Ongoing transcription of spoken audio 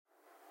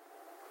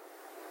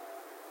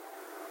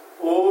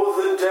Oh,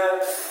 the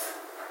depth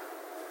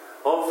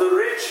of the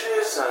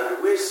riches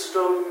and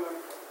wisdom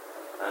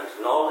and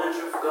knowledge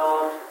of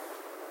God!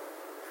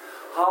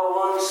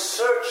 How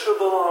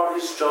unsearchable are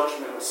his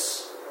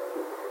judgments,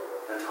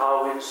 and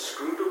how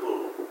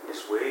inscrutable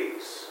his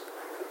ways.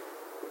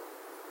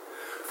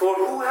 For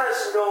who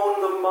has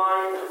known the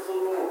mind of the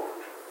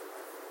Lord?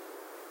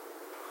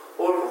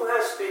 Or who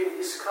has been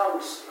his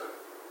counselor?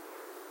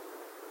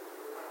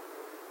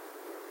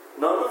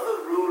 None of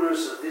the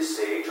rulers of this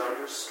age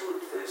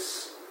understood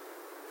this,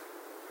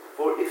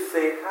 for if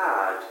they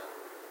had,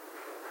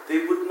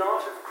 they would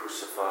not have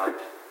crucified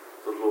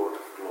the Lord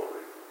of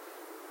glory.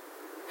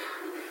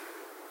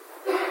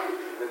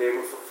 In the name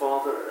of the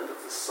Father, and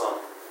of the Son,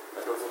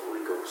 and of the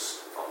Holy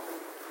Ghost. Amen.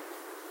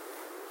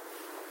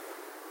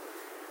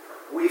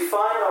 We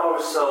find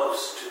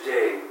ourselves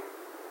today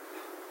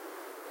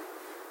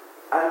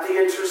at the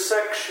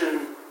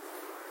intersection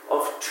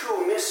of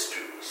two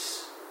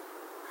mysteries,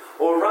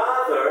 or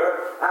rather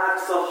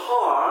at the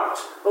heart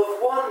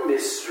of one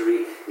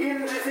mystery,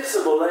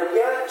 indivisible and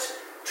yet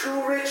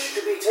too rich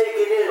to be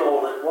taken in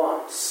all at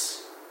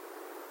once.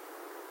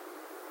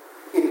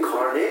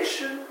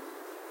 Incarnation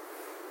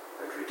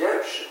and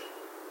redemption.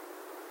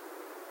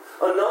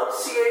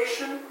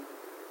 Annunciation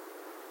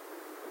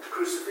and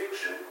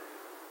crucifixion.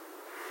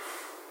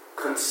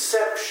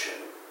 Conception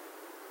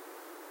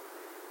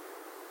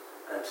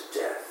and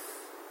death.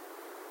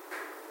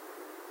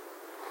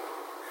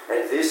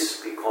 And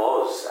this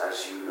because,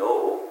 as you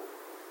know,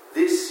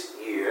 this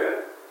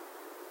year,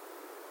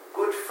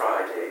 Good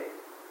Friday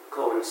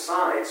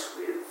coincides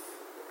with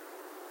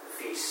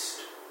the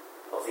Feast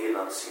of the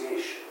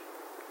Annunciation,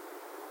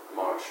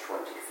 March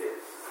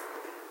 25th.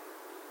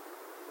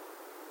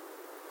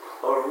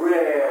 A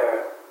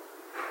rare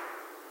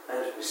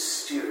and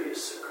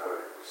mysterious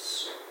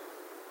occurrence.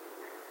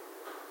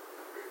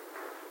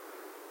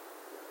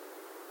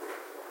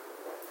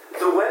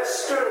 The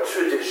Western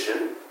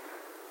tradition,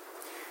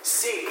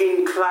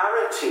 seeking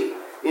clarity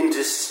in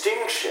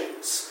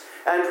distinctions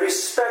and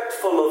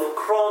respectful of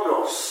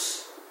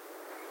chronos,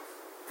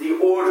 the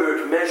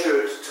ordered,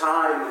 measured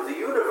time of the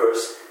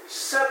universe,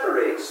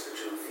 separates the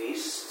two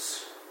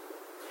feasts,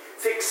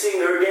 fixing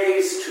her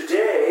gaze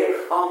today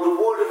on the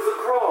wood of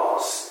the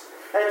cross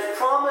and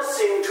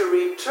promising to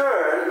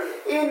return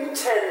in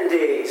 10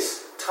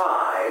 days'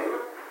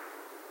 time,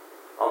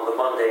 on the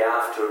Monday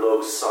after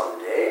Low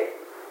Sunday,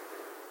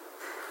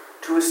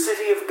 to a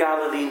city of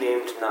Galilee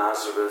named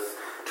Nazareth,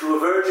 to a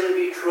virgin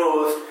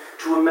betrothed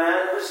to a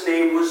man whose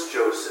name was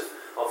Joseph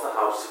of the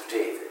house of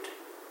David.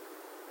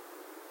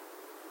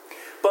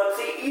 But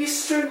the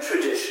Eastern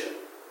tradition,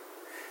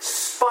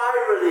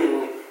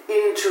 spiraling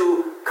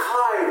into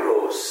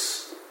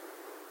Kairos,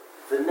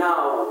 the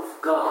now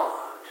of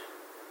God,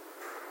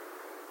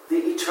 the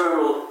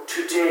eternal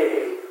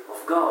today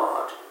of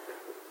God,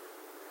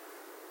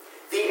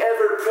 the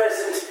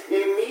ever-present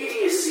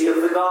immediacy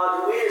of the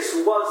God who is,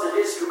 who was, and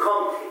is to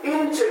come,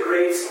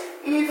 integrates,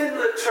 even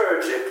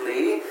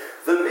liturgically,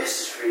 the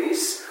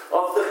mysteries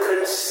of the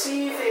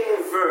conceiving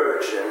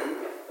Virgin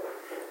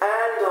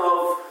and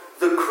of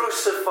the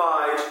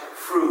crucified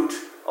fruit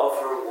of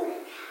her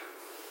womb.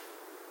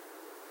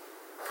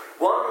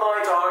 One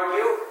might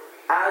argue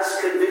as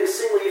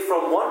convincingly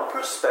from one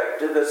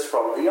perspective as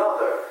from the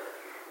other,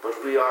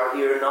 but we are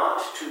here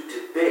not to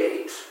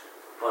debate,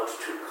 but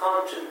to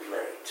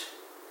contemplate.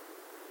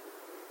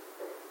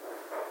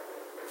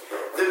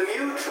 The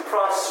mute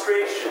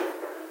prostration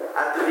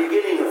at the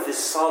beginning of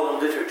this solemn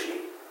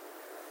liturgy,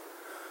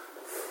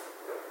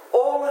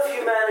 all of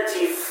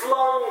humanity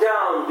flung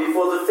down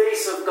before the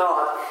face of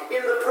God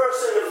in the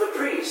person of the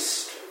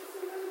priest,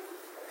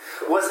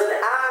 was an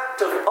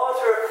act of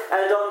utter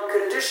and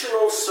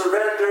unconditional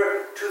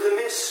surrender to the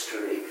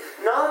mystery.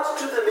 Not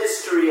to the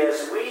mystery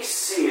as we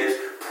see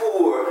it,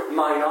 poor,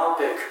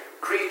 myopic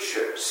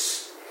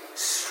creatures,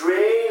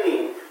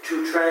 straining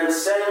to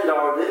transcend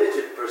our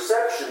limited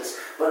perceptions,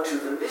 but to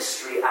the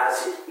mystery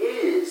as it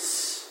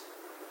is,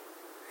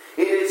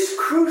 in its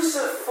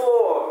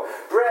cruciform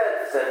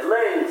breadth and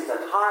length and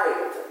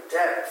height and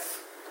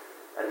depth,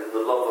 and in the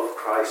love of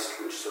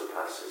Christ which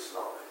surpasses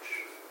knowledge.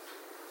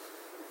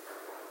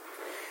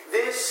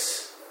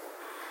 This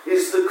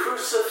is the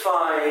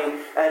crucifying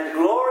and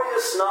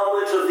glorious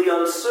knowledge of the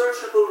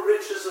unsearchable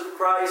riches of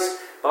Christ,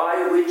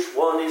 by which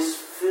one is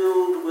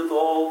filled with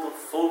all the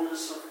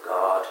fullness of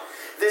God.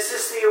 This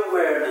is the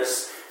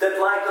awareness that,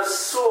 like a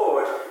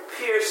sword,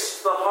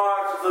 pierced the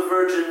heart of the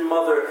Virgin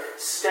Mother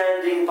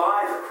standing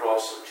by the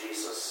cross of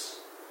Jesus.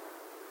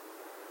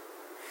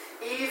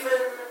 Even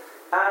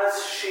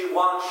as she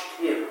watched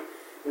him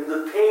in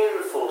the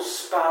painful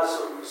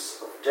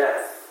spasms of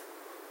death,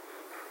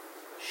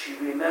 she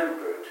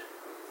remembered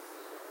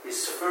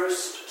his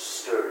first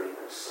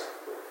stirrings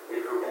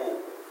in her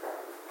womb,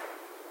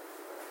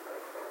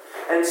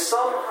 and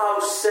somehow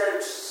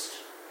sensed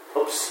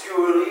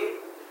obscurely,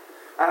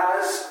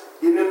 as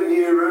in a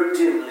mirror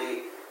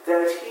dimly,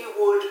 that he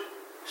would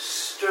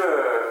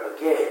stir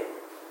again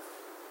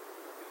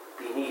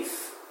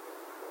beneath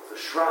the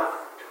shroud.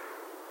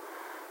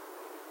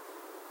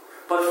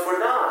 But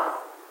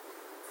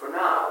for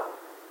now,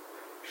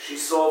 she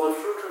saw the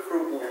fruit of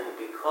her womb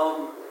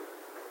become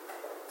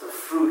the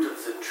fruit of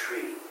the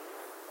tree.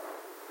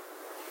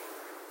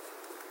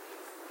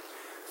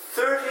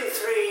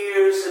 33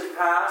 years had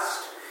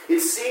passed. It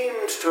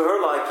seemed to her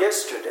like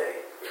yesterday.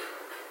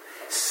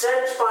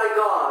 Sent by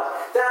God,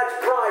 that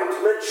bright,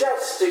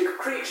 majestic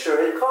creature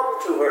had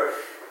come to her.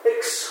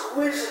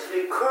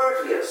 Exquisitely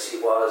courteous he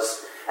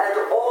was,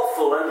 and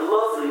awful and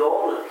lovely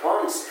all at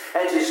once,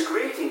 and his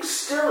greeting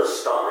still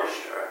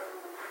astonished her.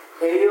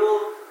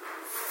 Hail,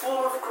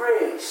 full of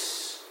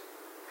grace,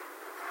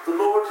 the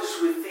Lord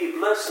is with thee,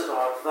 blessed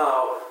art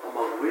thou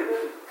among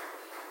women.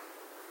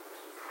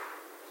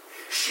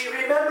 She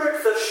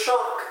remembered the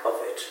shock of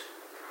it,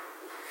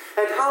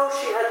 and how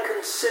she had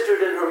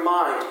considered in her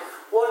mind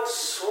what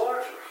sort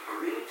of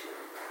greeting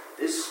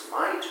this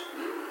might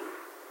be.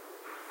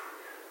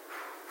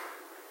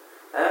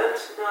 And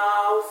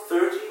now,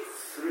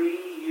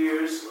 33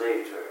 years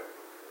later,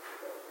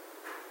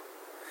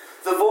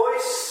 the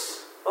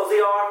voice of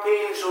the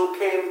archangel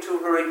came to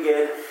her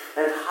again,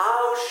 and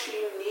how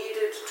she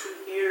needed to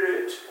hear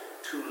it,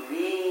 to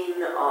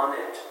lean on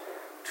it,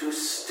 to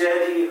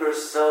steady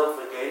herself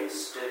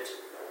against it,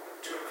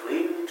 to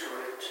cling to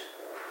it.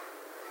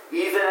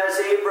 Even as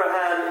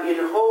Abraham, in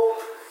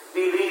hope,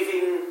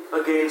 believing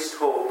against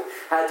hope,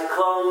 had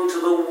clung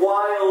to the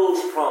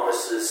wild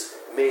promises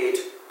made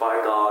by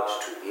God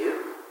to him.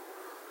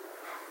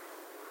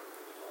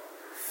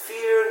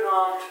 Fear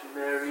not,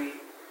 Mary,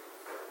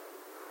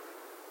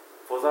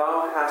 for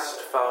thou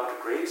hast found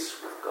grace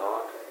with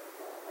God.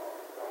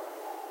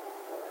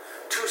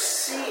 To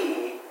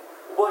see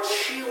what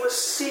she was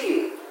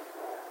seeing,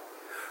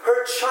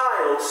 her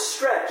child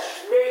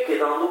stretched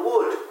naked on the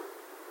wood,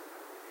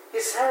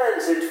 his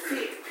hands and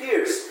feet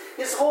pierced,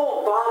 his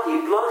whole body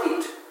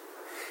bloodied,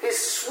 his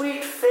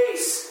sweet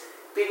face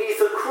beneath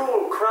a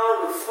cruel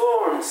crown of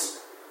thorns.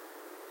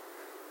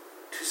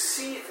 To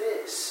see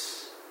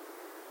this,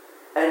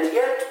 and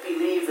yet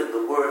believe in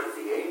the word of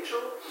the angel,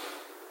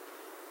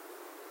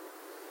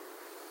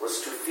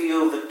 was to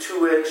feel the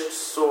two-edged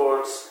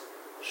sword's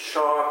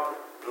sharp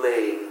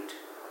blade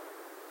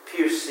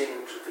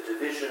piercing to the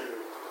division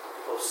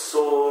of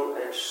soul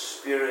and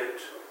spirit,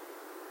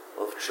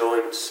 of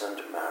joints and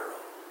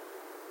marrow.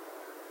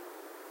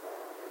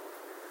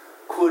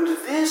 Could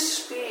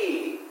this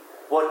be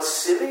what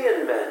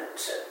Simeon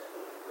meant?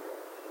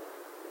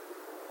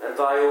 And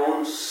thy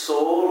own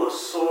soul a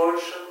sword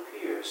shall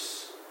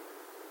pierce.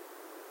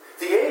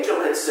 The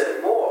angel had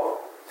said more.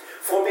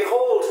 For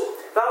behold,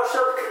 thou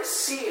shalt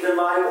conceive in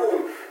thy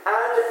womb,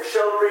 and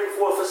shalt bring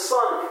forth a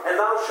son, and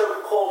thou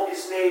shalt call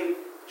his name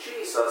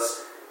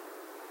Jesus.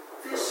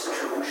 This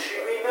too she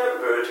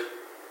remembered,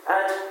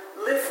 and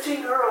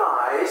lifting her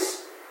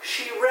eyes,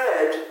 she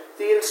read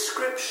the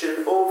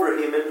inscription over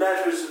him in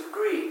letters of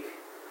Greek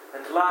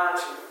and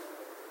Latin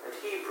and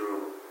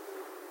Hebrew.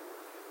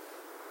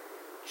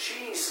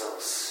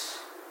 Jesus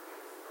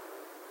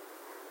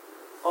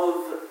of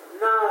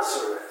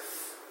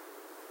Nazareth,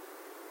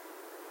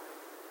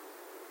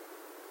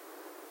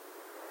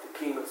 the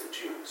King of the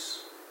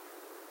Jews.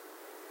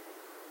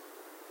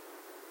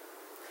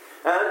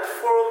 And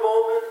for a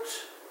moment,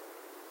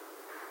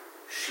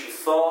 she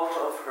thought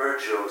of her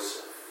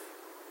Joseph.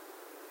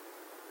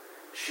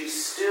 She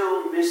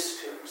still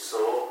missed him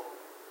so,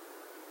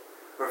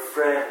 her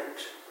friend,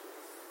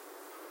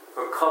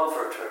 her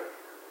comforter,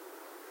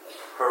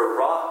 her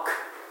rock.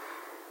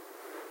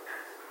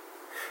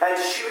 And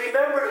she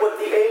remembered what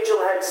the angel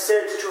had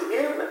said to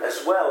him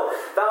as well.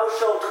 Thou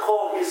shalt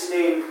call his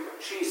name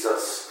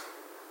Jesus,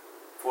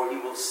 for he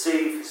will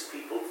save his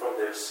people from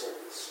their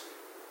sins.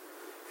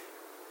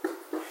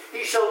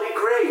 He shall be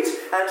great,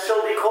 and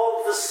shall be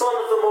called the Son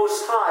of the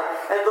Most High,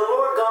 and the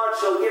Lord God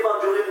shall give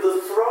unto him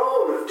the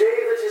throne of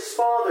David his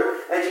father,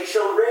 and he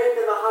shall reign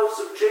in the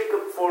house of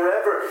Jacob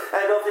forever,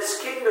 and of his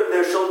kingdom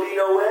there shall be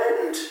no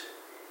end.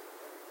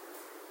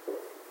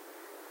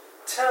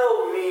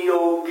 Tell me,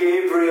 O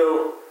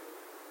Gabriel,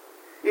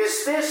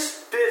 is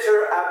this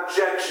bitter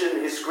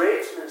abjection his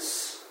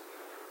greatness?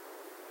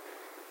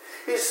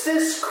 Is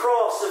this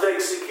cross of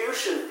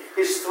execution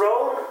his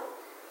throne?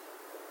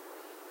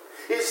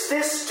 Is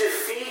this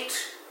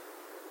defeat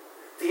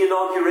the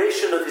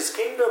inauguration of his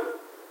kingdom?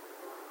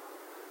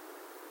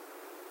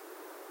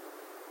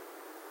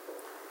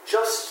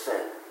 Just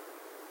then,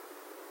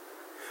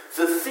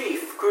 the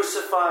thief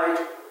crucified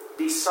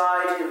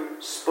beside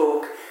him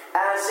spoke,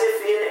 as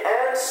if in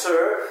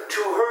answer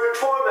to her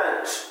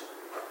torment.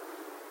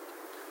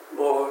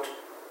 Lord,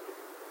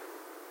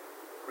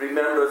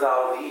 remember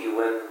thou me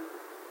when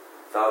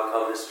thou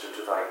comest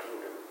into thy kingdom.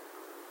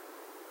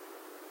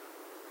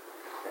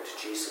 And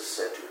Jesus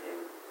said to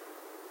him,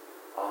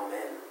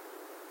 Amen.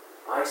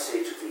 I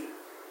say to thee,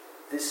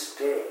 this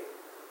day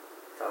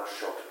thou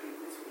shalt be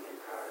with me in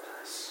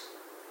paradise.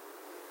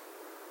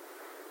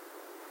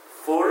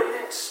 For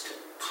an instant,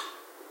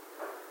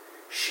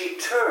 she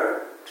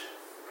turned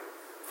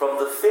from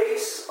the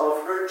face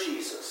of her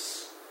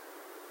Jesus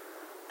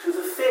to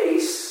the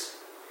face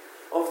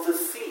of the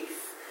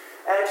thief,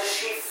 and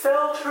she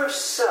felt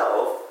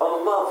herself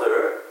a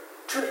mother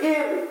to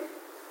him.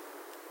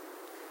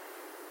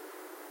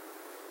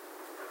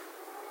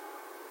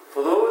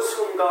 For those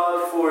whom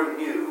God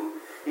foreknew,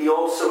 he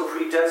also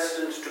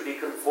predestined to be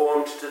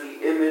conformed to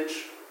the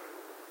image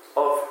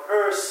of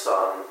her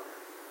Son,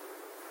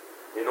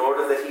 in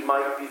order that he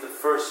might be the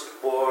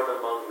firstborn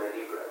among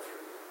many brethren.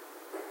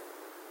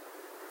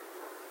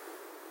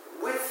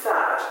 With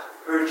that,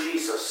 her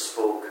Jesus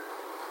spoke,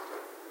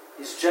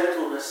 his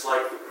gentleness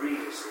like the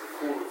breeze in the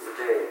cool of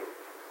the day,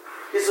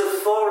 his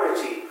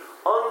authority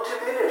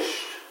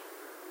undiminished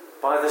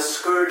by the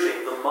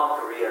scourging, the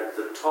mockery, and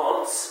the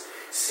taunts.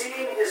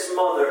 Seeing his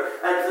mother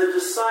and the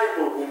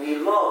disciple whom he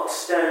loved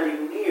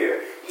standing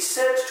near, he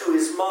said to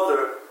his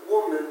mother,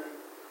 "Woman,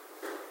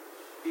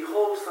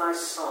 behold thy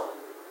son."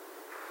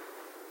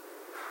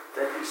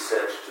 Then he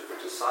said to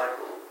the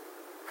disciple,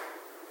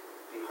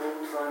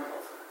 "Behold thy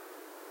mother."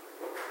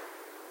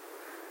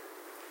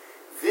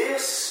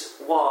 This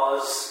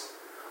was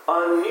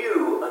a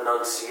new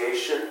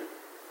Annunciation,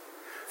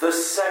 the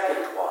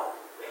second one.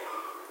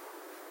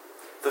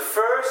 The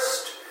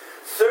first,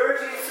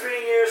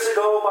 33 years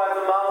ago by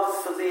the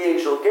mouth of the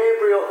angel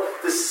Gabriel.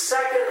 The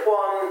second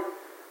one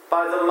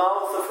by the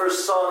mouth of her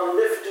Son,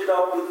 lifted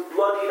up with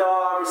bloodied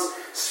arms,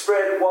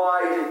 spread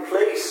wide in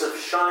place of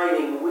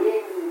shining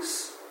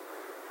wings.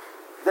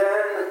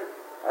 Then,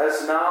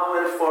 as now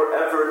and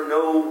forever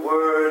no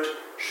word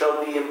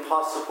shall be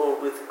impossible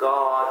with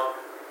God,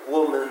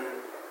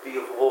 woman,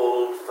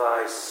 behold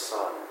thy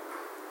Son.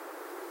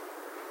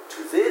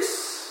 To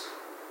this,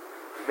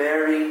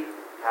 Mary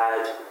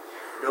had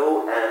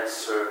no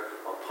answer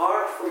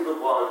apart from the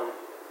one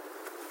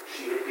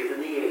she had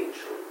given the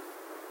angel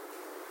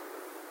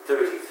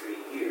 33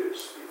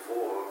 years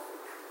before.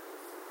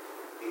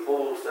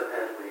 Behold the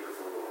handmaid of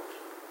the Lord.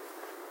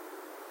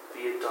 Be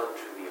it done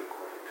to me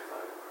according to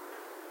thy word.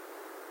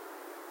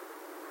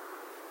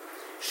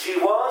 She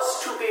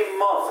was to be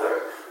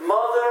mother.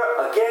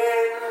 Mother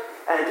again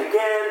and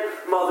again.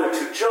 Mother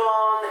to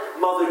John,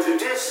 mother to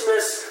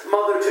Dismas,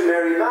 mother to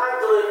Mary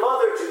Magdalene,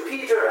 mother to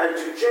Peter and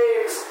to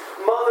James,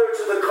 mother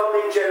to the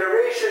coming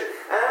generation,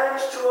 and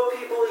to a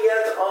people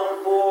yet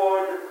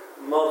unborn,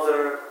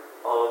 mother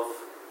of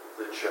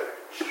the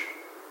church.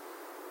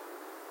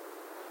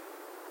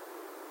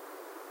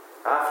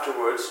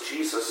 Afterwards,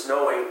 Jesus,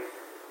 knowing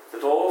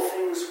that all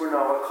things were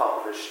now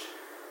accomplished,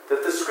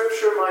 that the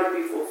scripture might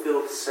be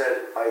fulfilled,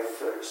 said, "I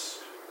thirst."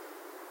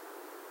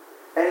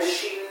 And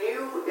she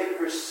knew in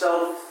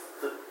herself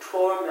the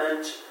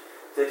torment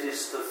that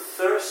is the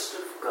thirst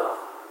of God,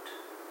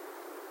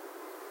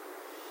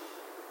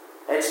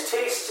 and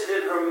tasted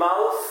in her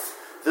mouth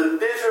the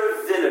bitter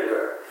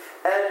vinegar,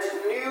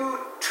 and knew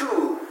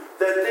too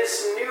that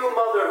this new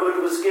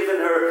motherhood was given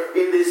her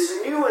in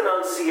this new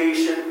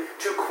Annunciation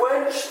to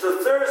quench the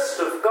thirst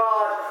of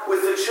God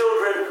with the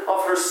children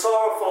of her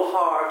sorrowful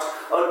heart,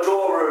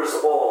 adorers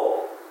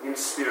all in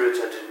spirit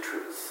and in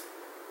truth.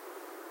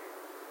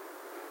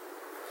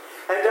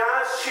 And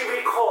as she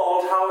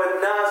recalled how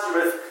at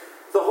Nazareth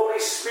the Holy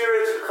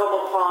Spirit had come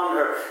upon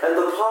her, and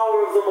the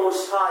power of the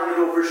Most High had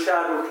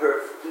overshadowed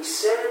her, he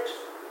said,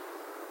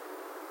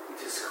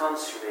 "It is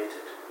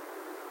consummated."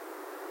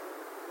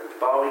 And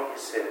bowing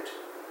his head,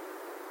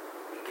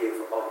 he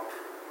gave up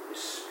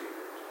his spirit.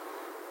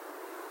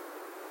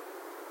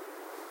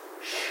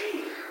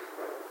 She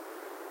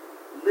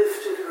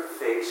lifted her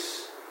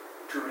face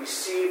to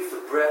receive the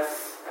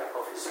breath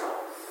of his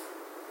mouth,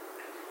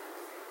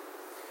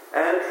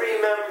 and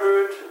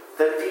remembered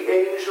that the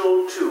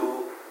angel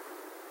too,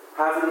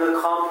 having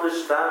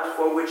accomplished that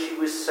for which he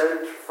was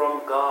sent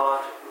from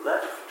God,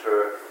 left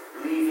her,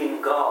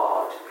 leaving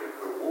God in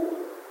her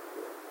womb.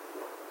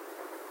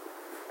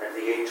 And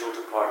the angel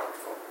departed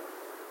from her.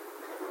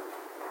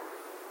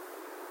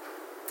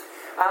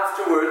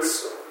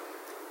 Afterwards,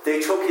 they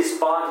took his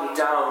body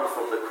down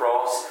from the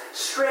cross.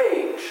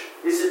 Strange,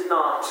 is it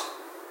not,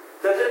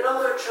 that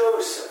another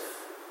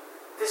Joseph,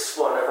 this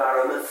one of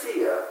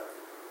Arimathea,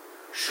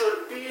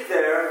 should be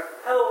there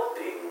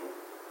helping,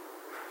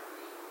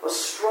 a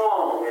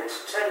strong and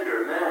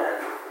tender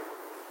man.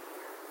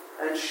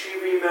 And she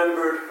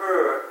remembered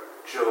her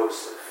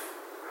Joseph,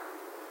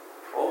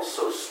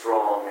 also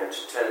strong and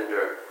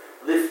tender,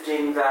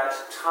 lifting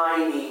that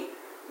tiny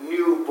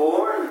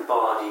newborn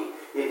body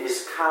in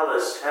his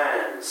calloused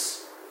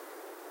hands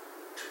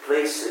to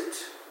place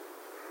it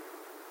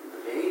in the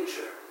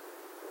manger.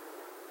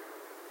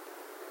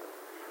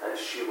 And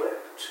she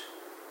wept.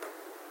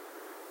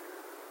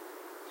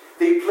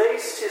 They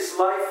placed his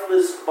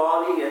lifeless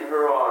body in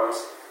her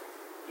arms.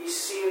 He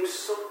seemed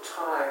so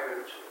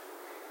tired,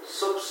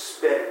 so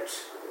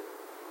spent,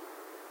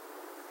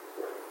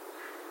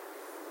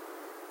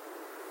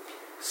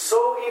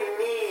 so in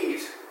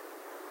need.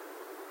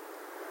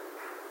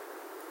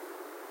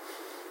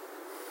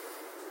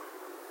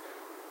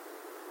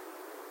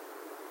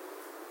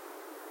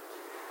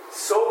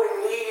 So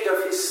in need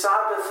of his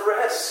Sabbath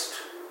rest.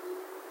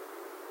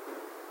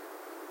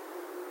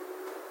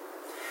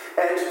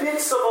 And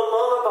bits of a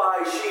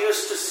lullaby she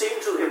used to sing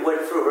to him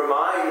went through her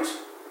mind.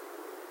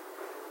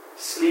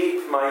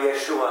 Sleep, my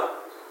Yeshua,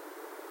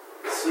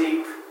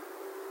 sleep.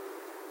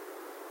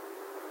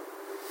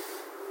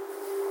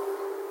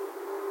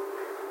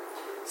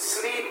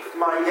 Sleep,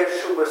 my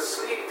Yeshua,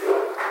 sleep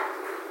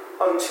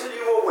until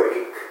you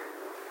awake.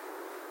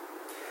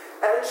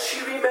 And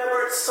she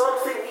remembered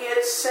something he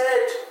had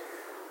said.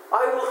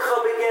 I will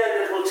come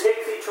again and will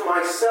take thee to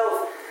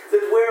myself,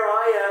 that where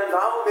I am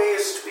thou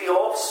mayest be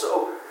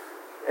also.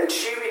 And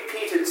she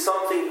repeated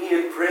something he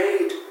had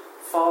prayed.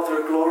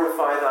 Father,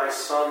 glorify thy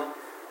Son,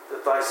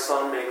 that thy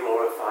Son may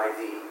glorify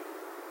thee.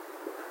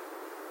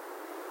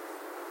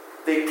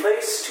 They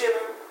placed him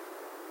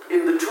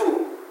in the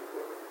tomb,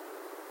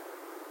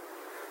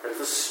 and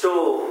the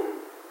stone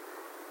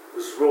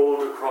was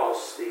rolled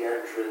across the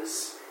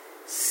entrance,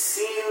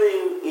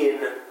 sealing in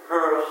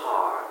her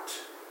heart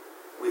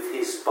with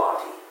his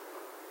body.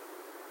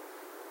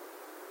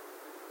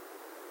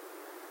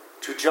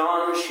 To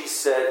John she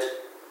said,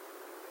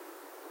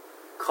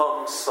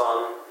 Come,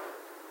 son,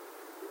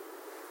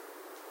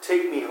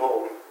 take me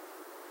home.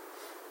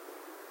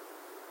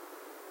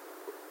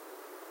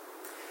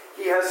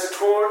 He has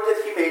torn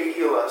that he may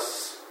heal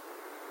us.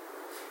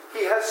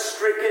 He has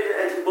stricken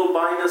and he will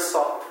bind us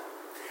up.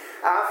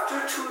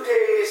 After 2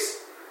 days,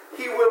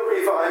 he will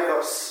revive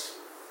us.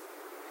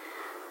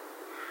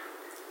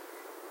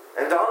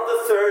 And on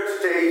the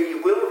third day, he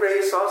will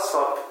raise us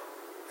up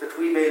that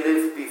we may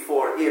live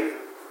before him.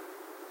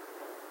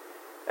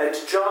 And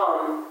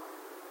John,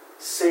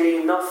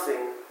 saying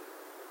nothing,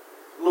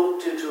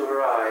 looked into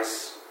her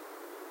eyes,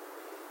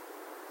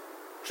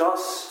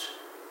 just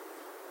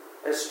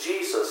as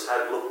Jesus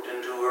had looked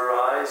into her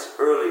eyes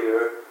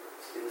earlier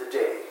in the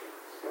day.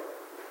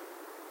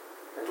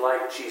 And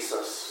like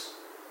Jesus,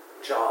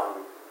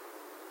 John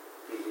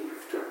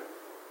believed her.